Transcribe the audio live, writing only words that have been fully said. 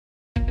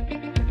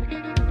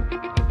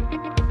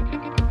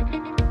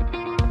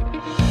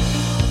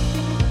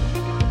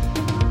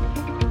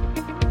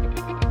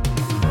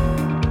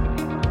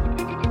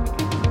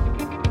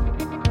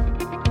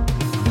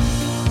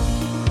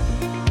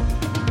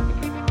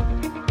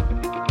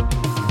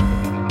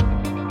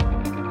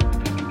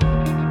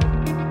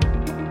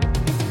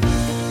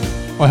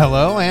Well,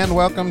 hello and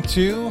welcome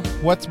to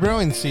What's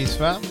Brewing,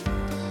 CISFA.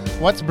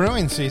 What's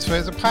Brewing, CISFA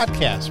is a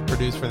podcast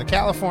produced for the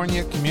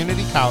California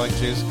Community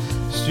Colleges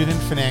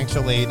Student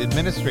Financial Aid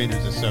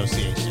Administrators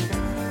Association.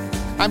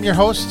 I'm your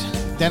host,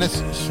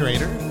 Dennis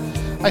Schrader.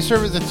 I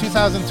serve as the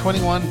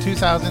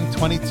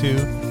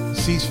 2021-2022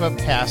 CISFA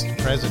past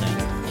president.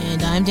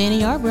 And I'm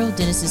Dana Yarbrough,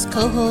 Dennis's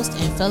co-host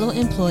and fellow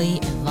employee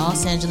at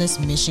Los Angeles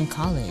Mission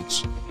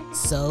College.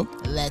 So,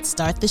 let's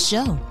start the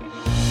show.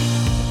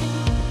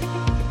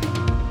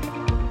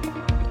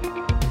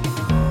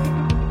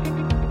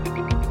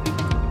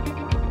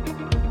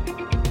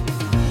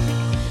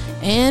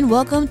 And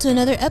welcome to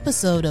another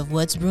episode of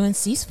What's Brewing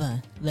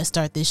CISFA. Let's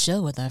start this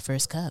show with our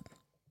first cup.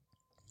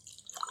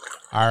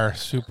 Our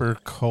super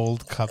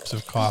cold cups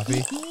of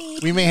coffee.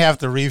 We may have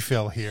to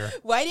refill here.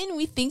 Why didn't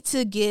we think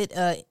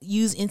to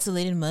use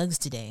insulated mugs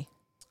today?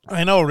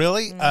 I know,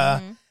 really?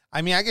 I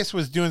guess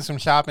was doing some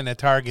shopping at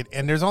Target,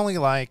 and there's only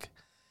like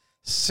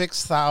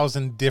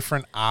 6,000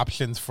 different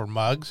options for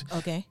mugs.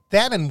 Okay.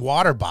 That and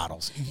water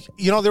bottles.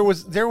 You know,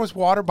 there was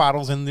water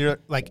bottles in there,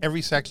 like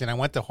every section. I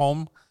went to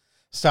home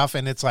stuff,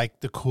 and it's like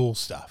the cool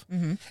stuff.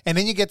 Mm-hmm. And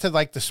then you get to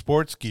like the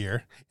sports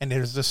gear, and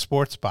there's the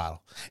sports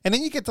bottle. And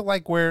then you get to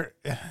like where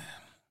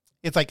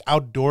it's like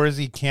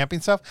outdoorsy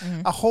camping stuff,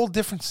 a whole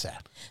different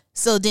set.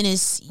 So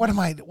Dennis, what am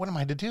I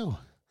to do?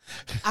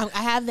 I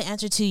have the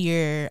answer to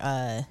your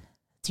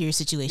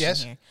situation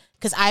here,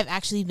 because I've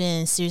actually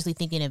been seriously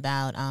thinking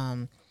about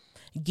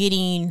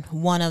getting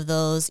one of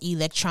those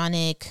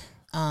electronic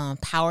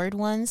powered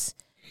ones.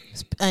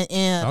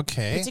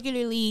 Okay.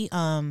 Particularly,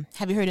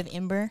 have you heard of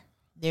Ember?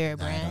 Their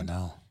brand. I don't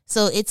know.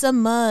 So it's a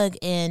mug,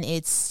 and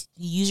you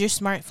use your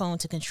smartphone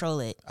to control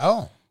it.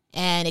 Oh.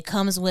 And it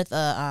comes with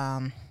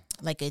a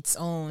like its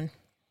own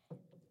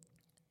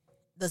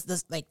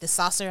the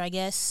saucer, I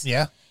guess.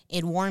 Yeah.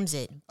 It warms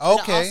it.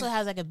 Okay. But it also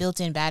has like a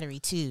built-in battery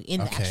too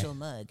in the actual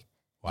mug.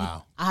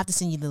 Wow. I'll have to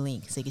send you the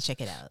link so you can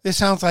check it out. This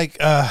sounds like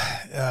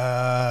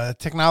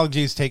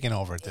technology is taking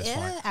over at this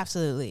point. Yeah,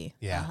 absolutely.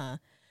 Yeah. Uh-huh.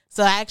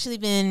 So I actually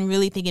been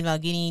really thinking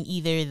about getting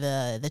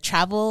either the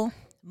travel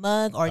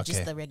mug or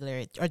just the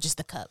regular or just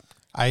the cup.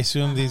 I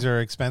assume these are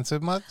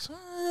expensive mugs?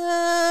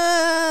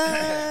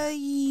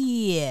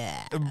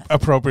 Yeah.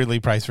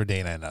 Appropriately priced for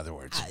Dana, in other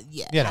words.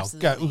 Yeah, you know,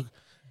 absolutely.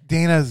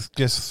 Dana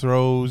just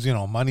throws,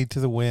 money to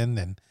the wind,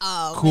 and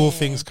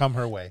things come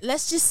her way.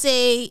 Let's just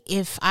say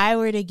if I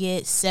were to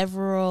get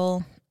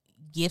several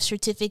gift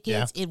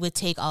certificates, it would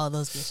take all of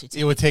those gift certificates.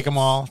 It would take them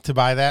all to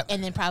buy that?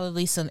 And then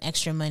probably some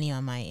extra money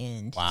on my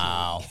end.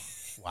 Wow.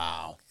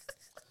 Wow.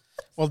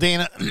 Well,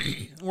 Dana,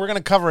 we're going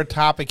to cover a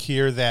topic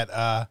here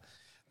that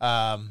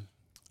on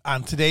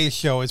today's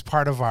show is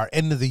part of our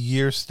end of the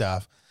year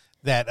stuff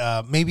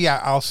that maybe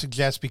I'll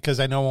suggest, because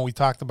I know when we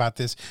talked about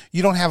this,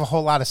 you don't have a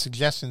whole lot of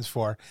suggestions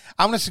for.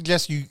 I'm going to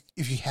suggest you,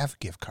 if you have a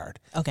gift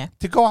card,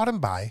 to go out and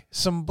buy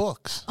some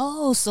books.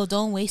 Oh, so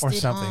don't waste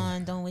it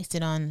on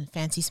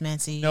fancy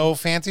smancy. No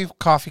fancy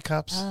coffee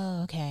cups.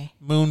 Oh, okay.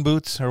 Moon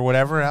boots or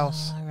whatever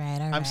else. All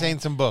right. I'm saying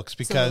some books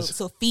because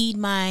so feed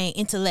my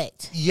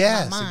intellect.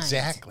 Yes, my mind.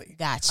 exactly.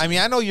 Gotcha. I mean,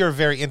 I know you're a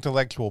very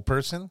intellectual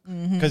person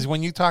because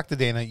when you talk to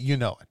Dana, you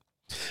know it.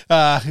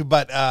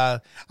 But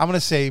I'm going to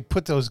say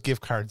put those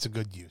gift cards to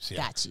good use here.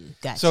 Got you.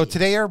 So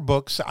today our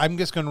books, I'm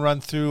just going to run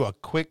through a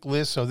quick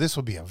list. So this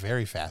will be a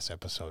very fast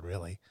episode,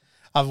 really,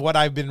 of what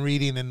I've been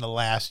reading in the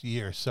last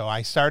year. So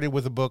I started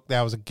with a book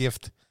that was a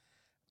gift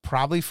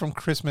probably from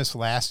Christmas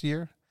last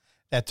year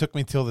that took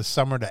me till the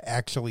summer to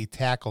actually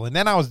tackle. And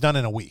then I was done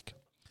in a week.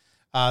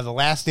 The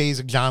Last Days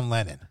of John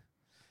Lennon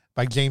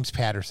by James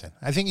Patterson.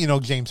 I think you know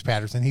James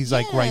Patterson. He's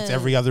writes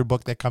every other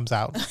book that comes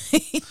out.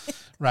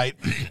 Right?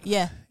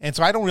 Yeah. And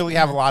so I don't really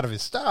have a lot of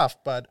his stuff,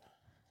 but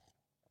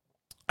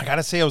I got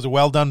to say it was a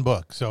well-done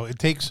book. So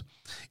it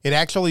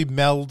actually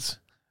melds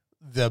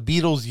the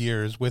Beatles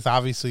years with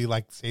obviously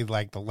like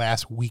the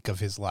last week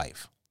of his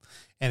life.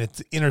 And it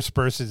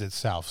intersperses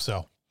itself.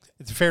 So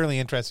it's a fairly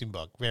interesting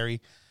book. Very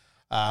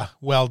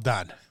well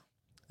done.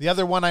 The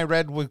other one I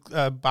read was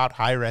about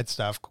higher ed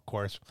stuff, of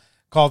course,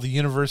 called The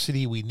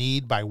University We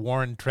Need by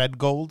Warren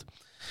Treadgold.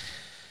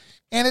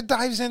 And it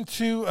dives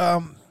into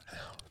how,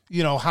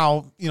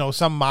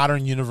 some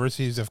modern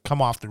universities have come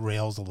off the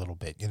rails a little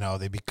bit.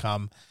 They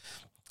become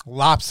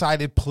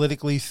lopsided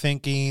politically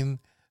thinking,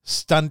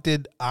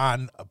 stunted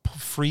on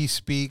free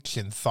speech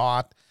and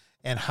thought,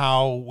 and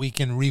how we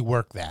can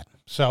rework that.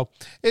 So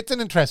it's an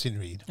interesting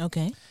read.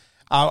 Okay.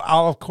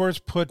 I'll of course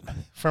put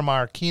from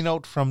our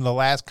keynote from the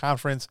last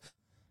conference,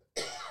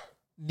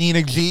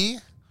 Nina G.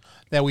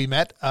 that we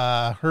met,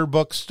 her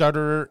book,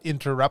 Stutterer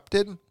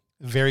Interrupted.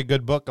 Very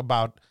good book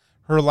about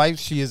her life.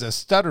 She is a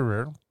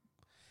stutterer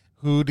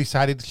who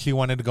decided she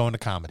wanted to go into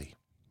comedy,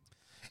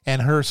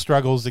 and her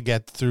struggles to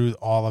get through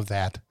all of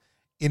that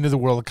into the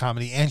world of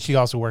comedy. And she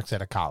also works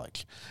at a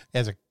college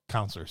as a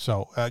counselor.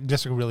 So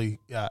just a really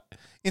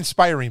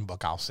inspiring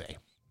book, I'll say.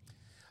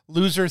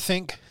 Loser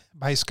Think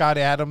by Scott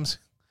Adams.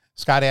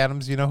 Scott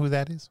Adams, you know who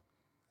that is?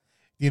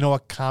 Do you know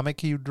what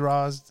comic he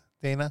draws,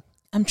 Dana?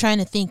 I'm trying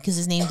to think because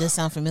his name does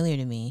sound familiar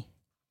to me.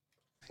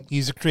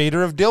 He's the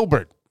creator of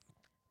Dilbert.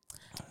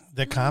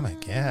 The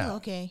comic, yeah.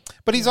 Okay.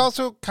 But he's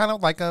also kind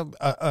of like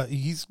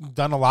he's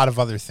done a lot of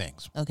other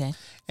things. Okay.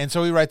 And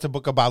so he writes a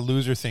book about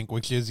Loserthink,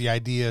 which is the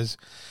ideas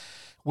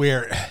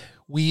where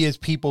we as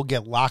people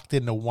get locked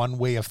into one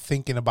way of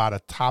thinking about a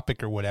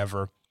topic or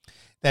whatever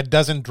that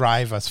doesn't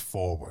drive us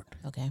forward.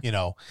 Okay. You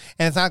know,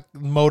 and it's not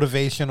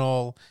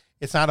motivational.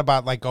 It's not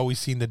about like always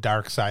seeing the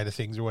dark side of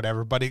things or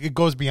whatever, but it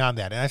goes beyond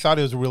that. And I thought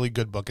it was a really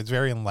good book. It's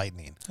very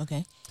enlightening.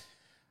 Okay.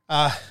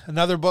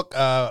 Another book,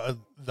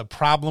 The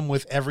Problem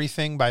with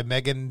Everything by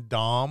Megan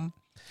Daum.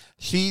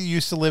 She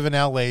used to live in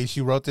LA. She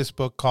wrote this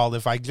book called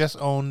If I Just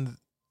Owned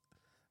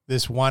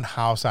This One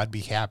House, I'd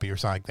Be Happy, or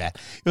something like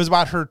that. It was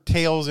about her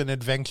tales and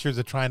adventures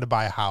of trying to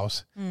buy a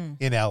house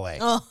in LA.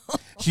 Oh.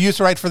 She used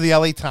to write for the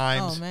LA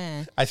Times. Oh,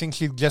 man. I think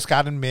she'd just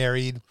gotten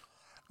married.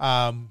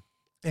 And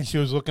she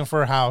was looking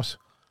for a house,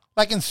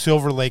 like in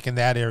Silver Lake in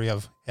that area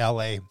of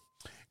LA.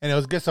 And it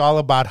was just all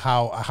about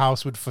how a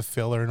house would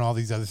fulfill her and all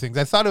these other things.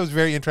 I thought it was a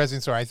very interesting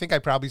story. I think I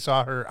probably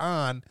saw her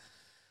on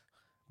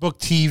Book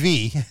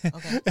TV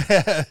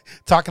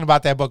talking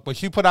about that book. But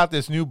she put out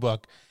this new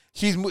book.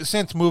 She's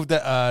since moved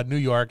to New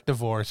York,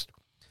 divorced,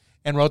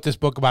 and wrote this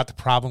book about the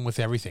problem with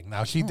everything.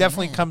 Now, she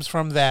definitely comes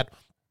from that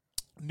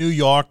New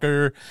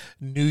Yorker,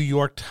 New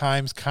York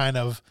Times kind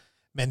of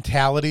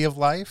mentality of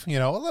life, you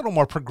know, a little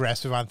more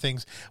progressive on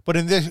things. But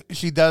in this,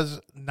 she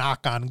does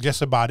knock on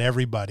just about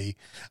everybody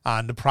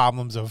on the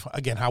problems of,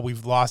 again, how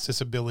we've lost this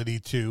ability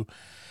to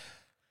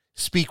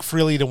speak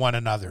freely to one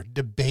another,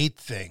 debate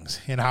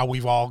things, and how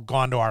we've all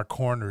gone to our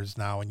corners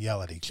now and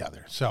yell at each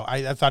other. So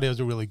I thought it was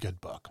a really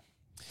good book.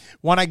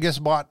 One I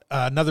just bought,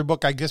 another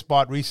book I just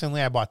bought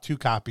recently. I bought 2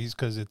 copies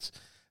because it's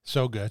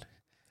so good.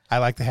 I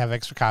like to have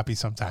extra copies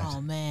sometimes.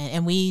 Oh, man.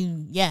 And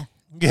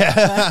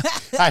Yeah,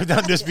 I've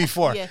done this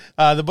before. Yeah.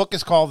 The book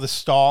is called The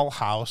Stall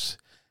House,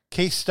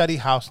 Case Study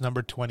House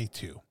number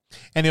 22.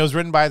 And it was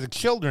written by the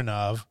children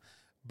of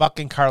Buck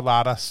and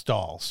Carlotta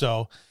Stall.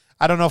 So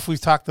I don't know if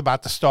we've talked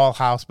about the Stall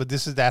House, but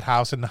this is that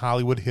house in the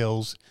Hollywood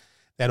Hills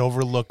that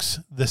overlooks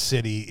the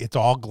city. It's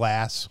all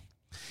glass.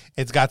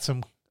 It's got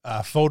some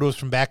photos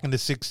from back in the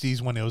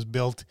 60s when it was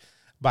built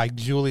by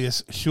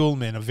Julius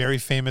Schulman, a very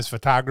famous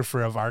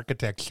photographer of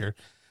architecture.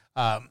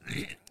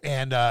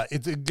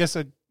 It's just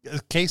a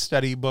case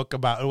study book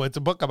it's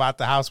a book about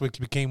the house, which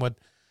became what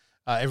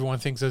everyone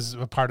thinks is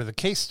a part of the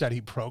case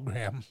study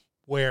program,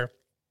 where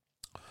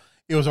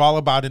it was all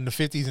about in the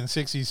 50s and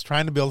 60s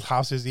trying to build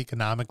houses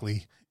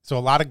economically. So a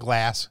lot of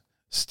glass,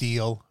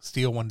 steel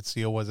when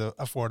steel was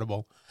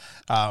affordable,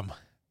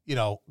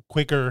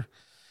 quicker,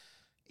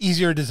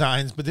 easier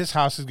designs. But this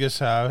house is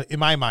just, in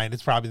my mind,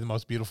 it's probably the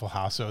most beautiful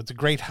house. So it's a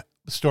great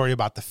story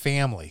about the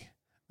family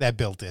that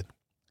built it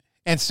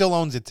and still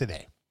owns it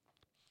today.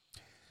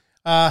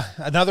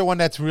 Another one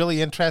that's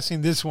really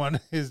interesting. This one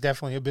is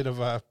definitely a bit of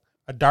a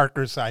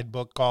darker side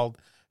book called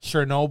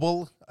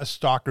Chernobyl, A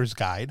Stalker's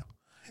Guide.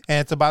 And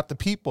it's about the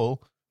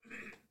people,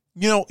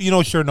 you know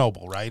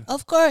Chernobyl, right?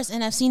 Of course.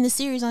 And I've seen the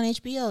series on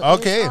HBO.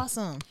 Okay. It's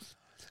awesome.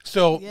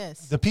 So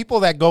the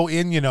people that go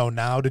in,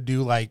 now to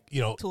do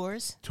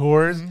tours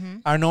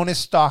are known as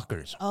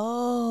stalkers.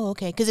 Oh,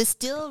 okay. Because it's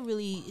still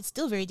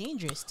very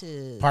dangerous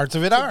to parts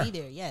of it are. Be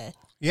there. Yeah.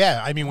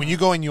 Yeah. I mean, when you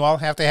go in, you all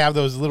have to have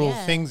those little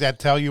things that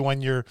tell you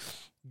when you're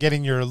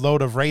getting your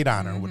load of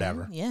radon or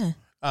whatever. Yeah.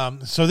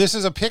 So this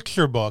is a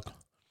picture book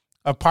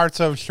of parts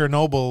of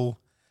Chernobyl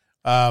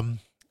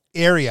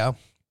area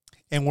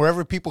and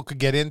wherever people could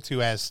get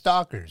into as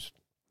stalkers.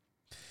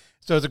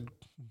 So it's a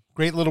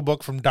great little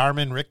book from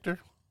Darman Richter.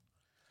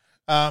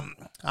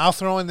 I'll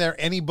throw in there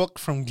any book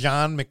from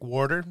John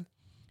McWhorter.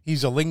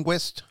 He's a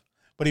linguist,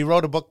 but he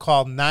wrote a book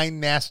called 9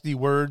 Nasty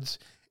Words,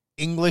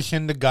 English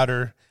in the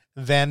Gutter,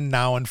 Then,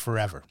 Now, and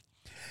Forever.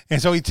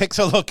 And so he takes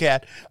a look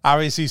at,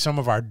 obviously, some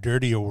of our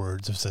dirtier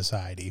words of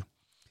society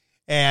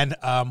and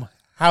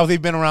how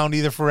they've been around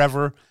either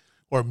forever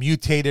or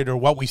mutated or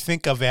what we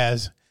think of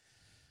as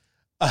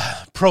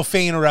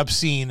profane or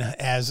obscene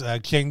as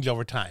changed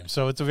over time.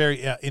 So it's a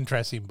very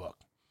interesting book.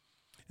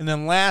 And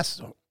then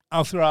last,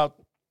 I'll throw out,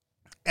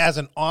 as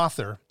an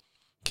author,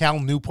 Cal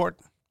Newport.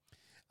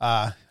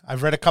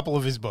 I've read a couple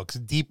of his books,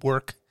 Deep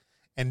Work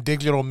and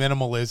Digital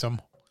Minimalism.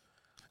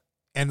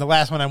 And the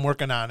last one I'm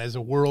working on is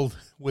A World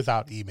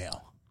Without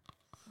Email.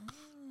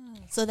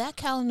 So that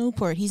Cal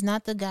Newport, he's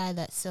not the guy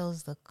that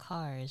sells the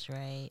cars,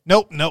 right?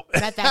 Nope. Not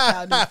that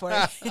Cal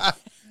Newport.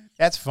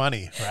 That's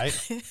funny,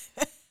 right?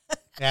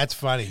 That's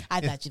funny.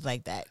 I thought you'd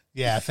like that.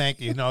 Yeah,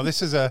 thank you. No,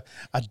 this is a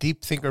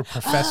deep thinker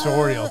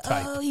professorial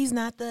type. Oh, he's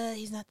not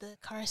the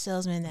car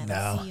salesman that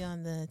I see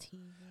on the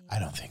TV. I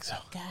don't think so.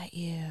 Got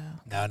you.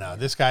 No.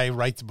 This guy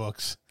writes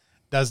books,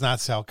 does not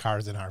sell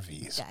cars and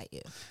RVs. Got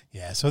you.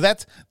 Yeah, so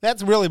that's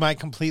really my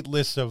complete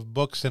list of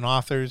books and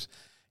authors.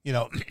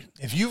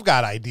 If you've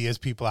got ideas,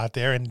 people out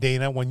there, and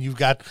Dana, when you've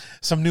got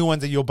some new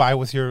ones that you'll buy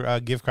with your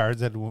gift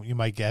cards that you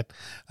might get,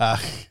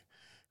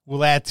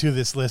 we'll add to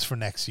this list for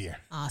next year.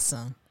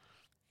 Awesome.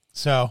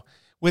 So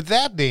with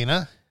that,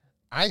 Dana,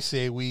 I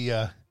say we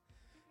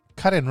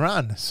cut and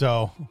run.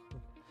 So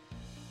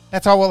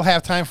that's all we'll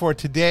have time for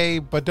today.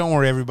 But don't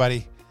worry,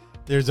 everybody.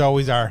 there's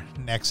always our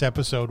next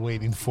episode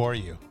waiting for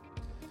you.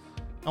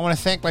 I want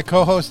to thank my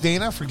co-host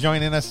Dana for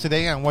joining us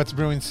today on What's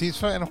Brewing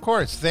CISFA, and of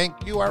course,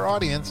 thank you, our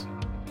audience,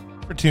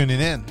 for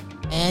tuning in.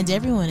 And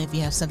everyone, if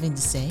you have something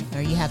to say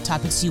or you have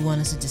topics you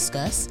want us to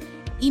discuss,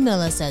 email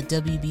us at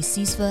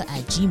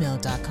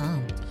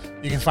wbcsfa@gmail.com.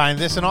 You can find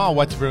this and all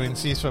What's Brewing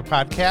CISFA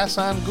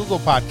podcasts on Google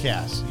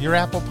Podcasts, your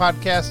Apple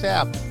Podcast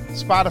app,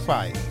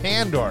 Spotify,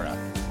 Pandora,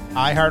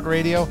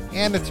 iHeartRadio,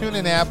 and the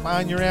TuneIn app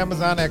on your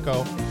Amazon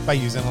Echo by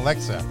using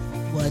Alexa.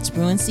 What's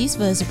Brewing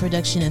CISFA is a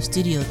production of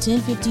Studio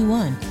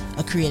 1051,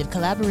 a creative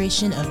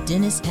collaboration of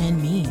Dennis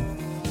and me.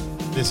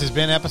 This has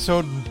been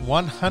episode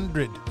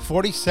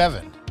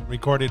 147,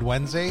 recorded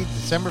Wednesday,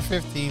 December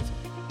 15th,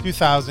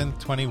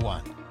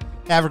 2021.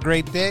 Have a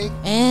great day.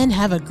 And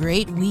have a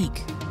great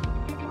week.